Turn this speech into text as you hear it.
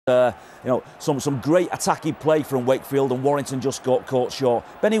Some great attacking play from Wakefield, and Warrington just got caught short.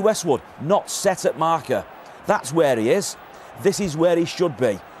 Benny Westwood not set at marker. That's where he is. This is where he should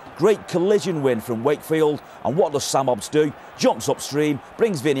be. Great collision win from Wakefield, and what does Sam Hobbs do? Jumps upstream,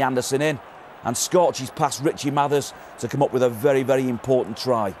 brings Vinnie Anderson in, and scorches past Richie Mathers to come up with a very, very important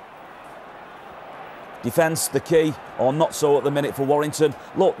try. Defence the key, or not so at the minute for Warrington.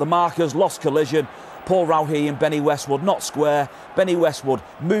 Look, the markers lost collision. Paul Rauhi and Benny Westwood not square. Benny Westwood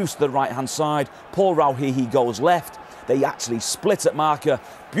moves to the right hand side. Paul Rauhi goes left. They actually split at marker.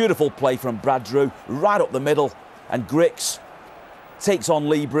 Beautiful play from Brad Drew right up the middle, and Grix takes on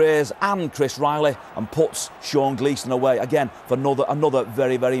Lee Braze and Chris Riley and puts Sean Gleeson away again for another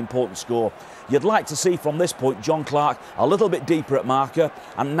very, very important score. You'd like to see from this point John Clark a little bit deeper at marker,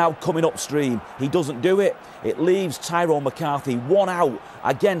 and now coming upstream. He doesn't do it. It leaves Tyrone McCarthy one out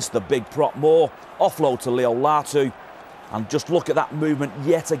against the big prop Moore. Offload to Leo Latu, and just look at that movement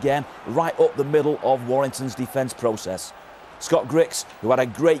yet again right up the middle of Warrington's defence process. Scott Grix, who had a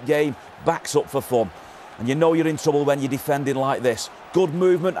great game, backs up for fun. And you know you're in trouble when you're defending like this. Good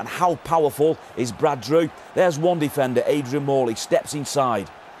movement, and how powerful is Brad Drew. There's one defender, Adrian Morley, steps inside.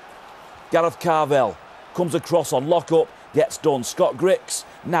 Gareth Carvell comes across on lock-up, gets done. Scott Grix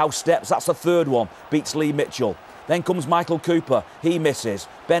now steps, that's the third one, beats Lee Mitchell. Then comes Michael Cooper, he misses.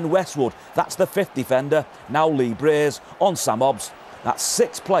 Ben Westwood, that's the fifth defender. Now Lee Braze on Sam Hobbs. That's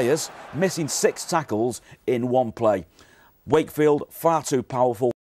 6 players missing 6 tackles in one play. Wakefield, far too powerful.